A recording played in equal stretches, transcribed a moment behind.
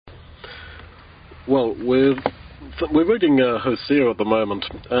Well, we're reading Hosea at the moment,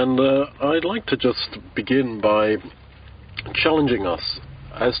 and I'd like to just begin by challenging us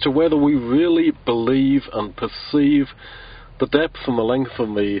as to whether we really believe and perceive the depth and the length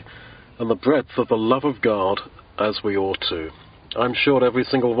and the breadth of the love of God as we ought to. I'm sure every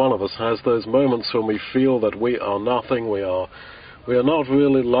single one of us has those moments when we feel that we are nothing, we are not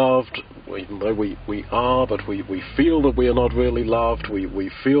really loved, even though we are, but we feel that we are not really loved,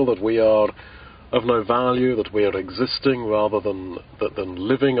 we feel that we are of no value, that we are existing rather than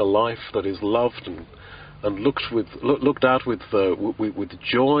living a life that is loved and looked at with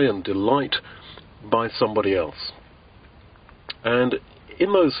joy and delight by somebody else. And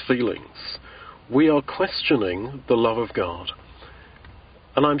in those feelings, we are questioning the love of God.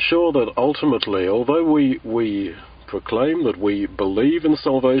 And I'm sure that ultimately, although we proclaim that we believe in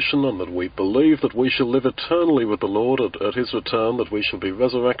salvation and that we believe that we shall live eternally with the Lord at His return, that we shall be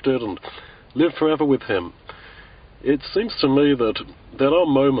resurrected and live forever with Him, it seems to me that there are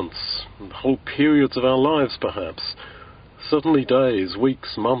moments, whole periods of our lives perhaps, certainly days,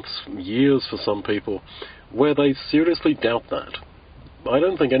 weeks, months, years for some people, where they seriously doubt that. I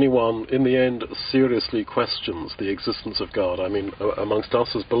don't think anyone, in the end, seriously questions the existence of God, amongst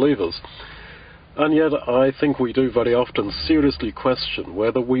us as believers. And yet I think we do very often seriously question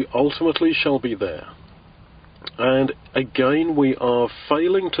whether we ultimately shall be there. And again, we are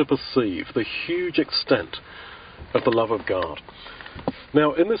failing to perceive the huge extent of the love of God.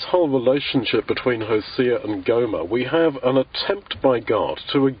 Now, in this whole relationship between Hosea and Gomer, we have an attempt by God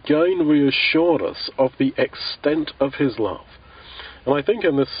to again reassure us of the extent of His love. And I think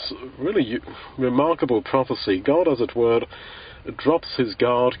in this really remarkable prophecy, God, as it were, drops His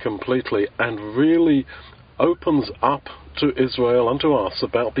guard completely and really opens up to Israel and to us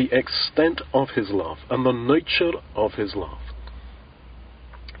about the extent of His love and the nature of His love.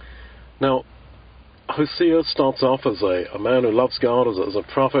 Now, Hosea starts off as a man who loves God, as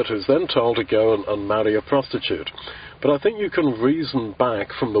a prophet who's then told to go and marry a prostitute. But I think you can reason back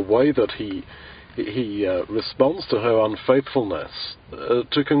from the way that he responds to her unfaithfulness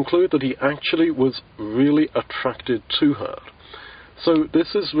to conclude that he actually was really attracted to her. So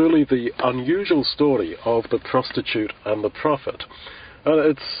this is really the unusual story of the prostitute and the prophet.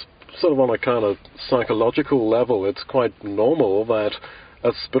 It's sort of on a kind of psychological level, it's quite normal that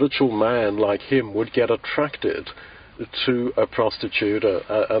a spiritual man like him would get attracted to a prostitute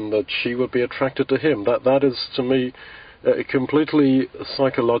and that she would be attracted to him. That is, to me, completely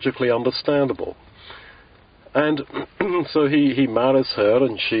psychologically understandable. And so he marries her,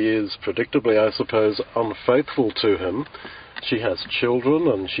 and she is predictably, I suppose, unfaithful to him. She has children,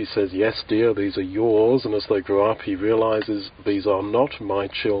 and she says, "Yes, dear, these are yours." And as they grow up, he realizes, "These are not my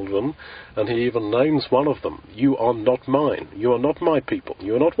children." And he even names one of them. "You are not mine. You are not my people.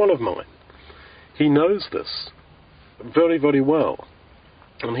 You are not one of mine." He knows this very, very well.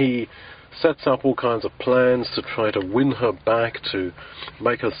 And he sets up all kinds of plans to try to win her back, to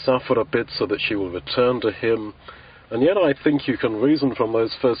make her suffer a bit so that she will return to him. And yet I think you can reason from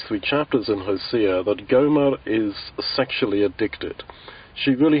those first 3 chapters in Hosea that Gomer is sexually addicted.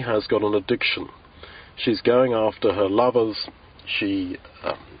 She really has got an addiction. She's going after her lovers. She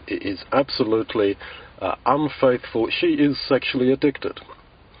is absolutely unfaithful. She is sexually addicted.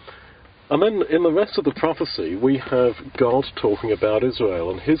 And then in the rest of the prophecy, we have God talking about Israel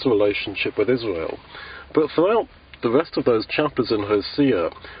and His relationship with Israel. But throughout the rest of those chapters in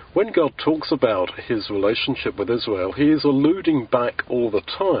Hosea, when God talks about His relationship with Israel, He is alluding back all the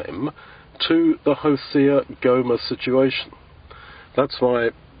time to the Hosea-Gomer situation. That's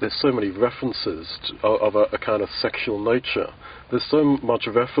why there's so many references of a kind of sexual nature. There's so much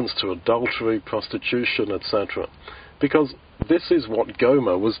reference to adultery, prostitution, etc. Because this is what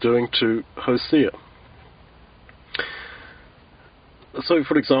Gomer was doing to Hosea. So,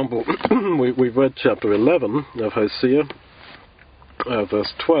 for example, we've read chapter 11 of Hosea,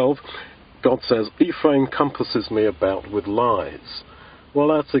 verse 12. God says, "Ephraim compasses me about with lies." Well,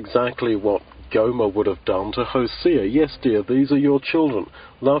 that's exactly what Gomer would have done to Hosea. "Yes, dear, these are your children.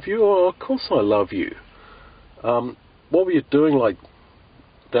 Love you? Oh, of course I love you. What were you doing, like,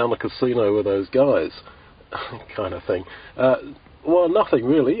 down the casino with those guys?" kind of thing. Well, nothing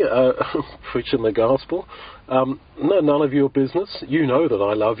really. Preaching the gospel. No, none of your business. You know that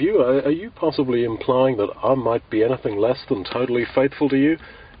I love you. Are you possibly implying that I might be anything less than totally faithful to you?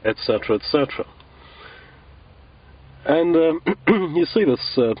 Etc., etc. And you see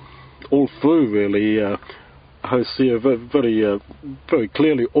this all through, really, Hosea very, very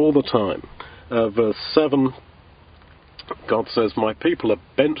clearly all the time. Verse 7, God says, "My people are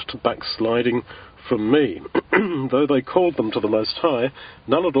bent to backsliding from me." though they called them to the Most High,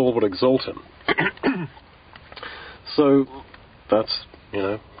 none at all would exalt him. So that's,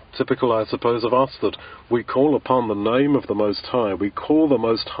 typical, I suppose, of us, that we call upon the name of the Most High. We call the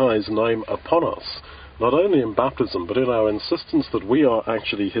Most High's name upon us, not only in baptism, but in our insistence that we are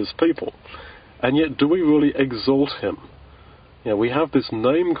actually his people. And yet, do we really exalt him? We have this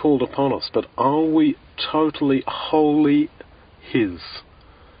name called upon us, but are we totally, wholly his?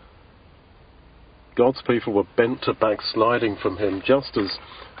 God's people were bent to backsliding from him, just as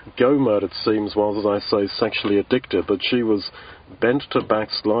Gomer, it seems, was, as I say, sexually addicted, that she was bent to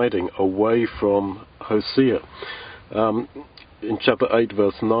backsliding away from Hosea. In chapter 8,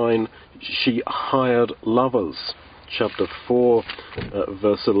 verse 9, she hired lovers. Chapter 4,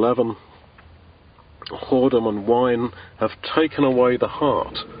 verse 11, whoredom and wine have taken away the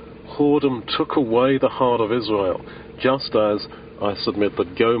heart. Whoredom took away the heart of Israel, just as I submit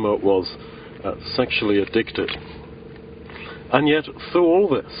that Gomer was sexually addicted. And yet, through all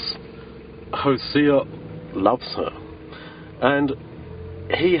this, Hosea loves her. And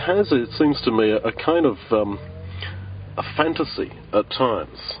he has, it seems to me, a kind of a fantasy at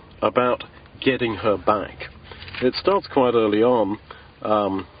times about getting her back. It starts quite early on,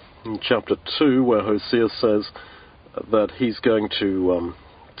 in chapter 2, where Hosea says that he's going to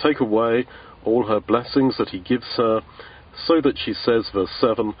take away all her blessings that he gives her, so that she says, verse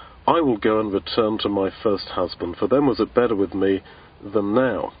 7, I will go and return to my first husband, for then was it better with me than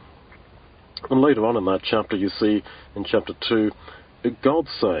now. And later on in that chapter, you see, in chapter 2, God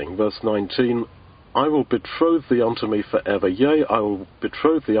saying, verse 19, I will betroth thee unto me forever. Yea, I will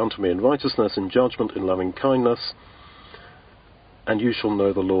betroth thee unto me in righteousness, in judgment, in loving kindness, and you shall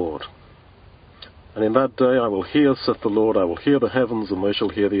know the Lord. And in that day I will hear, saith the Lord, I will hear the heavens, and they shall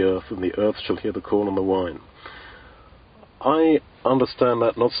hear the earth, and the earth shall hear the corn and the wine. I understand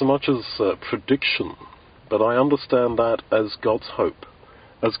that not so much as prediction, but I understand that as God's hope,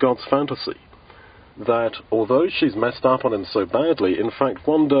 as God's fantasy, that although she's messed up on him so badly, in fact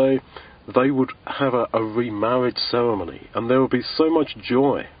one day they would have a remarriage ceremony, and there would be so much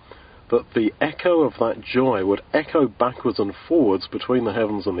joy that the echo of that joy would echo backwards and forwards between the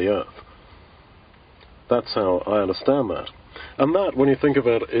heavens and the earth. That's how I understand that. And that, when you think of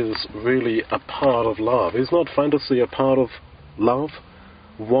it, is really a part of love. Is not fantasy a part of love?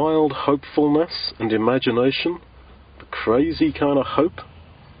 Wild hopefulness and imagination? The crazy kind of hope?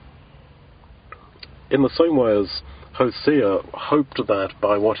 In the same way as Hosea hoped that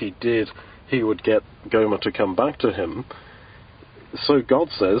by what he did he would get Gomer to come back to him, so God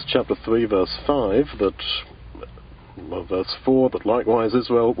says, chapter 3, verse 5, verse 4, that likewise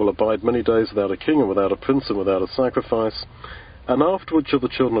Israel will abide many days without a king and without a prince and without a sacrifice, and afterward shall the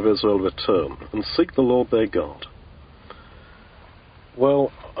children of Israel return and seek the Lord their God.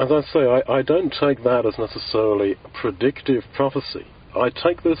 Well, as I say, I don't take that as necessarily predictive prophecy. I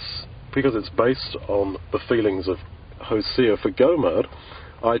take this because it's based on the feelings of Hosea for Gomer.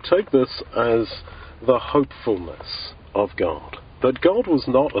 I take this as the hopefulness of God, that God was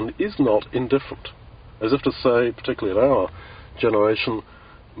not and is not indifferent, as if to say, particularly in our generation,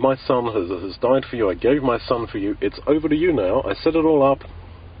 my son has died for you, I gave my son for you, it's over to you now, I set it all up,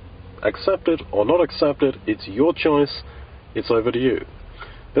 accept it or not accept it, it's your choice, it's over to you.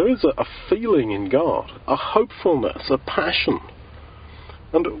 There is a feeling in God, a hopefulness, a passion.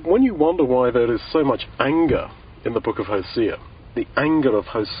 And when you wonder why there is so much anger in the book of Hosea, the anger of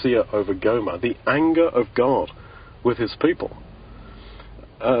Hosea over Gomer, the anger of God with his people,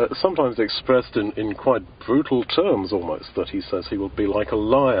 sometimes expressed in quite brutal terms almost, that he says he will be like a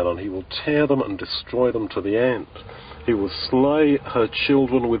lion and he will tear them and destroy them to the end. He will slay her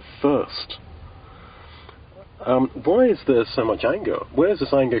children with thirst. Why is there so much anger? Where does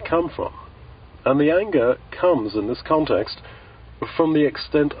this anger come from? And the anger comes, in this context, from the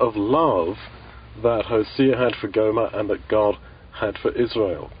extent of love that Hosea had for Gomer and that God had for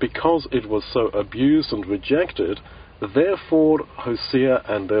Israel. Because it was so abused and rejected, therefore Hosea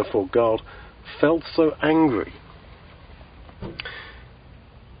and therefore God felt so angry.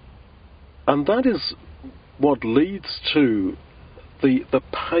 And that is what leads to the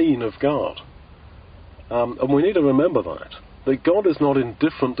pain of God. And we need to remember that God is not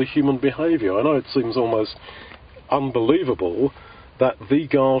indifferent to human behavior. I know it seems almost unbelievable that the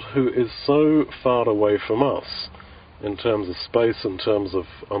God who is so far away from us, in terms of space, in terms of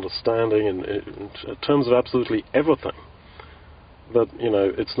understanding, in terms of absolutely everything, that,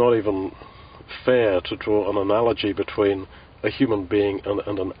 it's not even fair to draw an analogy between a human being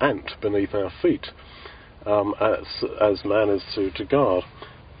and an ant beneath our feet, as man is to God.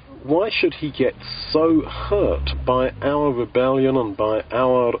 Why should he get so hurt by our rebellion and by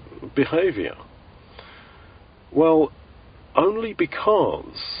our behavior? Well, only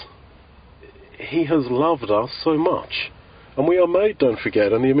because he has loved us so much. And we are made, don't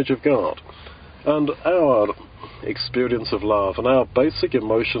forget, in the image of God. And our experience of love and our basic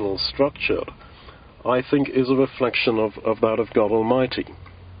emotional structure, I think, is a reflection of that of God Almighty.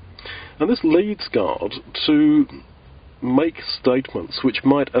 And this leads God to make statements which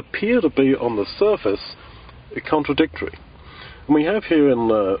might appear to be on the surface contradictory. And we have here in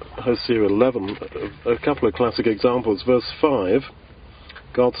Hosea 11 a couple of classic examples. Verse 5,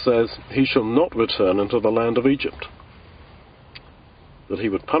 God says, "He shall not return into the land of Egypt." That he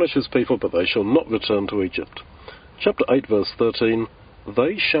would punish his people, but they shall not return to Egypt. Chapter 8, verse 13,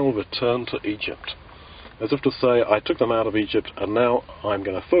 "They shall return to Egypt." As if to say, I took them out of Egypt, and now I'm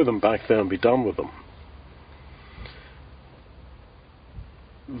going to throw them back there and be done with them.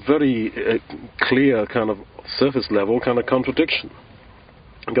 Very clear kind of surface level kind of contradiction.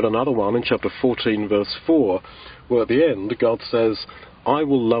 I've got another one in chapter 14, verse 4, where at the end God says, "I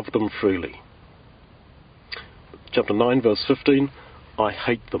will love them freely." Chapter 9, verse 15, "I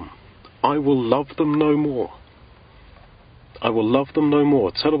hate them. I will love them no more." I will love them no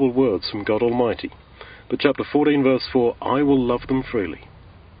more. Terrible words from God Almighty. But chapter 14, verse 4, "I will love them freely."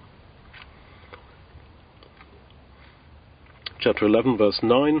 Chapter 11, verse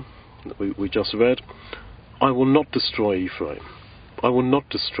 9, that we just read, "I will not destroy Ephraim. I will not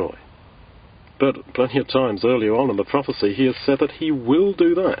destroy." But plenty of times earlier on in the prophecy, he has said that he will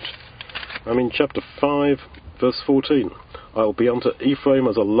do that. I mean, chapter 5, verse 14, "I will be unto Ephraim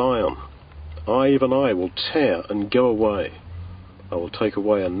as a lion. I, even I, will tear and go away. I will take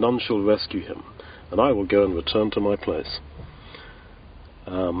away, and none shall rescue him. And I will go and return to my place."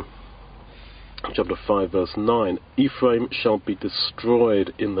 Chapter 5, verse 9, "Ephraim shall be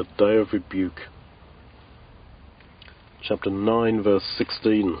destroyed in the day of rebuke." Chapter 9, verse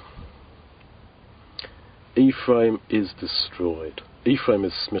 16, "Ephraim is destroyed." Ephraim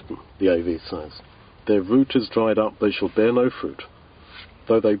is smitten, the AV says. "Their root is dried up, they shall bear no fruit.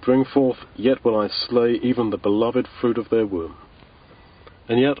 Though they bring forth, yet will I slay even the beloved fruit of their womb."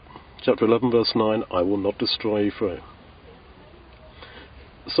 And yet, chapter 11, verse 9, "I will not destroy Ephraim."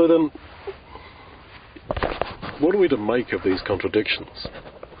 So then, what are we to make of these contradictions?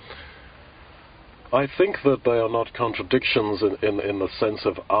 I think that they are not contradictions in the sense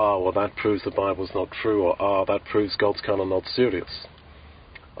of, well, that proves the Bible's not true, or, that proves God's kind of not serious.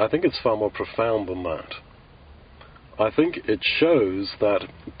 I think it's far more profound than that. I think it shows that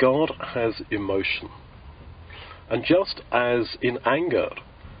God has emotion. And just as in anger,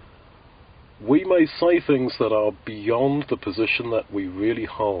 we may say things that are beyond the position that we really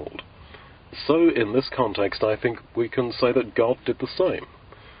hold, so in this context, I think we can say that God did the same.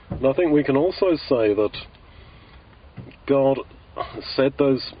 And I think we can also say that God said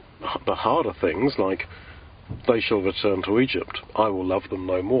the harder things, like, "They shall return to Egypt. I will love them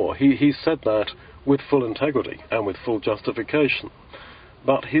no more." He said that with full integrity and with full justification.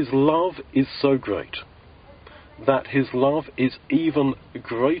 But his love is so great that his love is even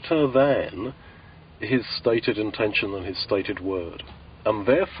greater than his stated intention and his stated word. And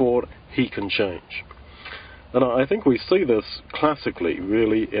therefore, he can change. And I think we see this classically,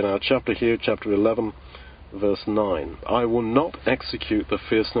 really, in our chapter here, chapter 11, verse 9. "I will not execute the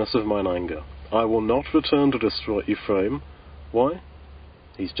fierceness of mine anger. I will not return to destroy Ephraim." Why?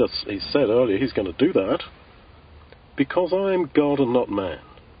 He said earlier he's going to do that. "Because I am God and not man."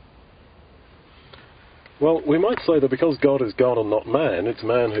 Well, we might say that because God is God and not man, it's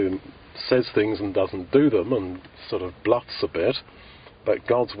man who says things and doesn't do them and sort of bluffs a bit, but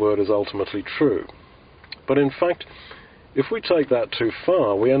God's word is ultimately true. But in fact, if we take that too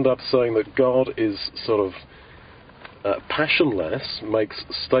far, we end up saying that God is sort of passionless, makes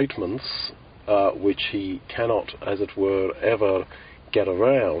statements which he cannot, as it were, ever get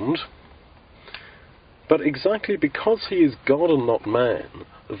around. But exactly because he is God and not man,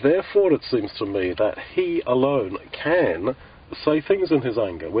 therefore it seems to me that he alone can say things in his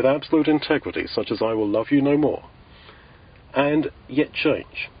anger with absolute integrity, such as "I will love you no more," and yet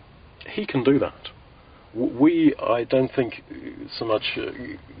change. He can do that. We, I don't think, so much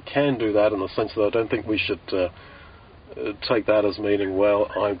can do that, in the sense that I don't think we should take that as meaning,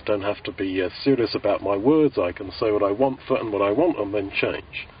 well, I don't have to be serious about my words, I can say what I want, threaten what I want, and then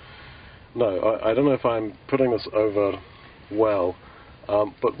change. No, I don't know if I'm putting this over well,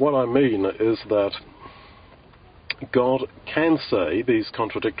 but what I mean is that God can say these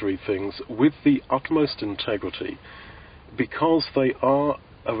contradictory things with the utmost integrity, because they are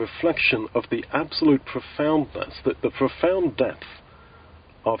a reflection of the absolute profoundness, the profound depth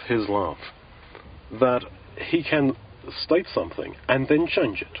of his love, that he can state something and then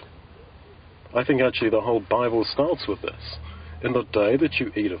change it. I think actually the whole Bible starts with this. In the day that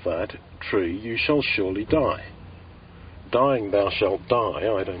you eat of that tree, you shall surely die. Dying, thou shalt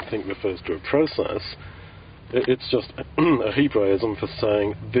die, I don't think refers to a process. It's just a Hebraism for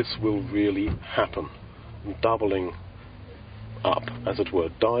saying this will really happen. Doubling up, as it were.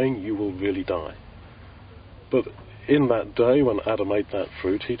 Dying, you will really die. But in that day when Adam ate that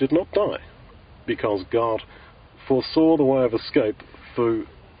fruit, he did not die, because God foresaw the way of escape through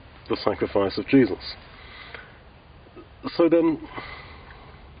the sacrifice of Jesus. So then,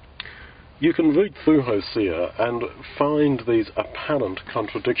 you can read through Hosea and find these apparent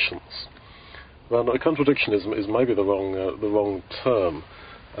contradictions. Well, a contradiction is maybe the wrong term.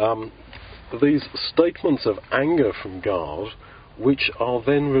 These statements of anger from God, which are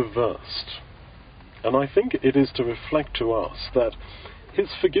then reversed. And I think it is to reflect to us that his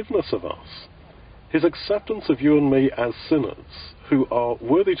forgiveness of us, his acceptance of you and me as sinners who are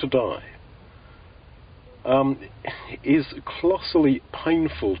worthy to die, is colossally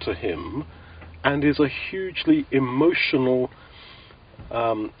painful to him and is a hugely emotional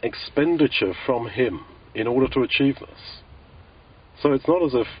expenditure from him in order to achieve this. So it's not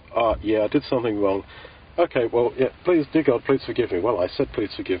as if, I did something wrong. Okay, well, yeah, please, dear God, please forgive me. Well, I said please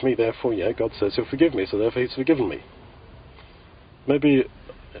forgive me, therefore, God says he'll forgive me, so therefore he's forgiven me. Maybe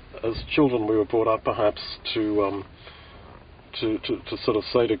as children we were brought up perhaps to sort of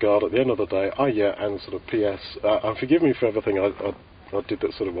say to God at the end of the day, and sort of P.S., forgive me for everything I did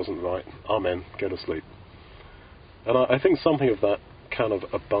that sort of wasn't right. Amen, go to sleep. And I think something of that kind of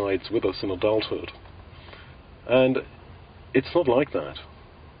abides with us in adulthood. And it's not like that.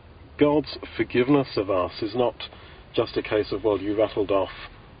 God's forgiveness of us is not just a case of, well, you rattled off,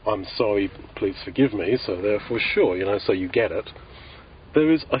 I'm sorry, please forgive me, so therefore sure, so you get it.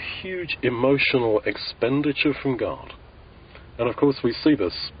 There is a huge emotional expenditure from God. And of course we see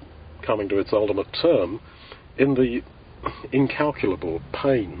this coming to its ultimate term in the incalculable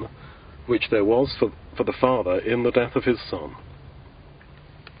pain which there was for the Father in the death of his Son.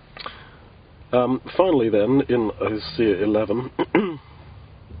 Finally then, in Hosea 11,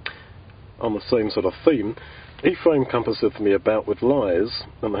 on the same sort of theme, Ephraim compasseth me about with lies,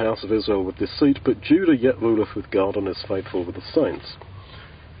 and the house of Israel with deceit, but Judah yet ruleth with God and is faithful with the saints.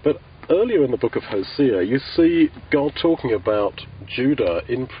 But earlier in the book of Hosea, you see God talking about Judah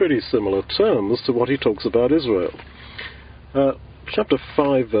in pretty similar terms to what he talks about Israel. Chapter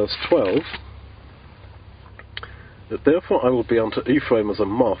 5, verse 12, that therefore I will be unto Ephraim as a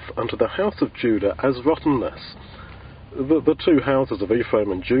moth, unto the house of Judah as rottenness. The two houses of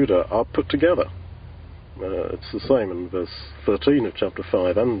Ephraim and Judah are put together. It's the same in verse 13 of chapter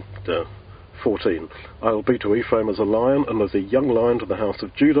 5 and 14. I will be to Ephraim as a lion, and as a young lion to the house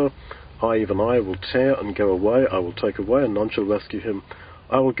of Judah. Even I will tear and go away. I will take away, and none shall rescue him.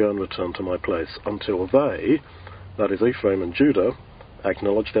 I will go and return to my place, until they, that is Ephraim and Judah,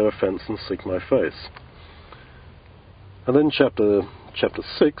 acknowledge their offence and seek my face. And then chapter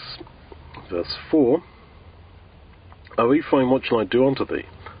 6, verse 4. O Ephraim, what shall I do unto thee?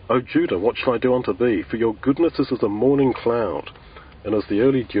 O Judah, what shall I do unto thee? For your goodness is as a morning cloud, and as the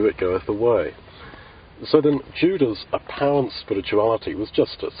early dew it goeth away. So then Judah's apparent spirituality was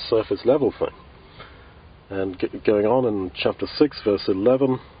just a surface level thing. And going on in chapter 6, verse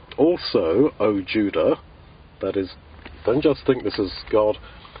 11, also, O Judah, that is, don't just think this is God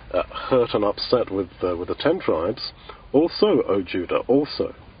hurt and upset with the 10 tribes, also, O Judah,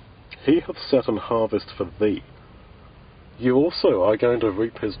 also, he hath set an harvest for thee. You also are going to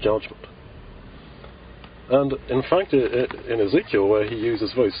reap his judgment. And in fact, in Ezekiel, where he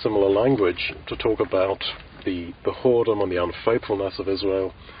uses very similar language to talk about the whoredom and the unfaithfulness of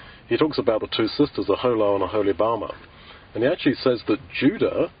Israel, he talks about the two sisters, Aholah and Aholibamah. And he actually says that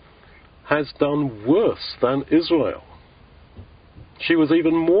Judah has done worse than Israel. She was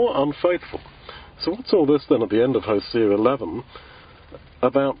even more unfaithful. So what's all this then at the end of Hosea 11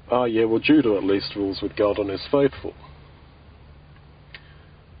 about, Judah at least rules with God and is faithful?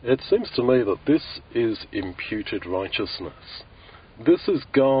 It seems to me that this is imputed righteousness. This is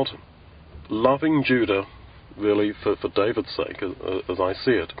God loving Judah, really, for David's sake, as I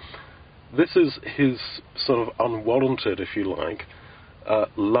see it. This is his sort of unwarranted, if you like,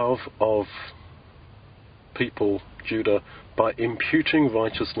 love of people, Judah, by imputing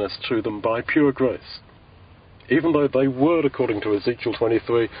righteousness to them by pure grace. Even though they were, according to Ezekiel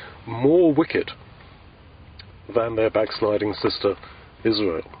 23, more wicked than their backsliding sister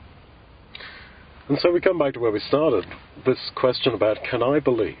Israel. And so we come back to where we started, this question about, can I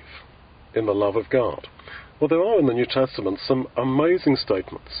believe in the love of God? Well, there are in the New Testament some amazing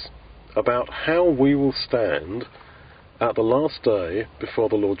statements about how we will stand at the last day before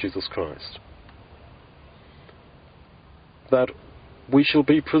the Lord Jesus Christ. that we shall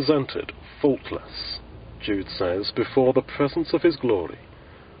be presented faultless, Jude says, before the presence of his glory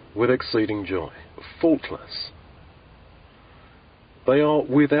with exceeding joy. Faultless. They are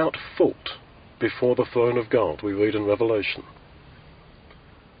without fault before the throne of God, we read in Revelation.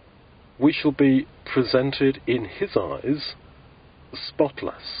 We shall be presented in his eyes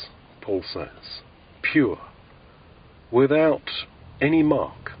spotless, Paul says, pure, without any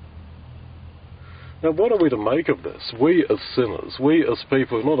mark. Now, what are we to make of this? We as sinners, we as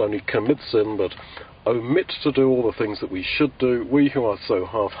people who not only commit sin but omit to do all the things that we should do, we who are so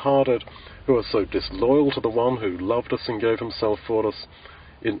half-hearted, who are so disloyal to the one who loved us and gave himself for us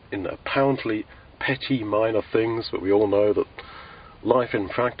in apparently petty minor things, but we all know that life in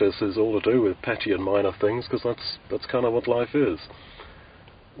practice is all to do with petty and minor things, because that's kind of what life is.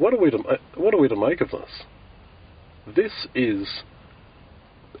 What are we to make of this? This is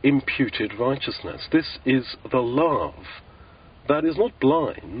imputed righteousness. This is the love that is not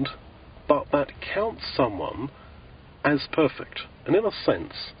blind, but that counts someone as perfect. And in a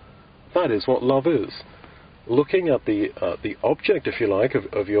sense, that is what love is. Looking at the object, if you like,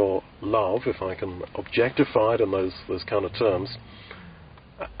 of your love, if I can objectify it in those kind of terms,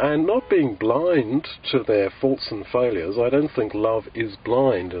 and not being blind to their faults and failures. I don't think love is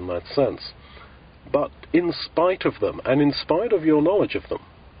blind in that sense. But in spite of them, and in spite of your knowledge of them,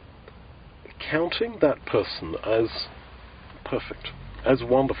 counting that person as perfect, as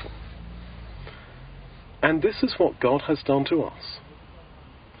wonderful. And this is what God has done to us.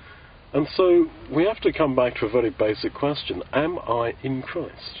 And so we have to come back to a very basic question. Am I in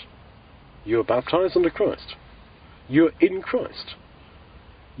Christ? You are baptized into Christ. You're in Christ.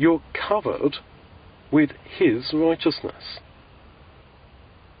 You're covered with his righteousness.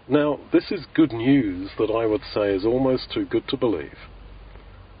 Now, this is good news that I would say is almost too good to believe.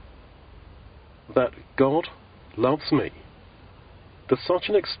 That God loves me to such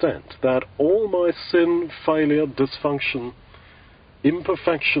an extent that all my sin, failure, dysfunction,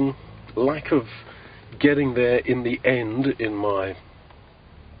 imperfection, lack of getting there in the end in my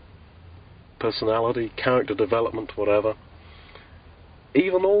personality, character development, whatever,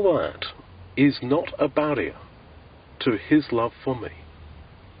 even all that is not a barrier to his love for me.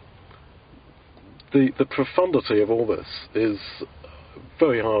 The profundity of all this is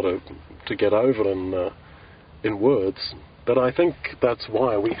very hard to get over in words, but I think that's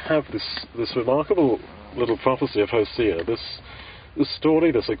why we have this remarkable little prophecy of Hosea, this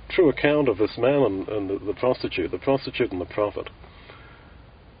story, this true account of this man and the prostitute and the prophet,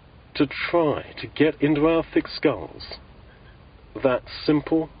 to try to get into our thick skulls that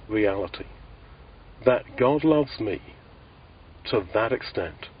simple reality, that God loves me to that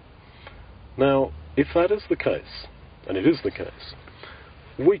extent. Now, if that is the case, and it is the case,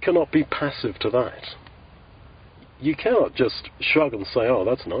 we cannot be passive to that. You cannot just shrug and say, oh,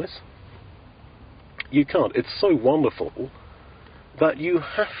 that's nice. You can't. It's so wonderful that you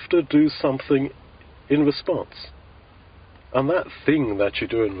have to do something in response. And that thing that you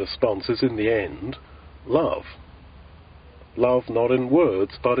do in response is, in the end, love. Love not in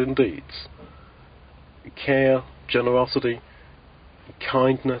words, but in deeds. Care, generosity,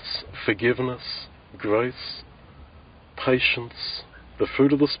 kindness, forgiveness, grace, patience, the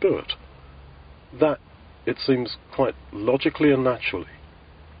fruit of the Spirit. That, it seems quite logically and naturally,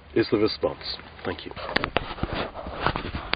 is the response. Thank you.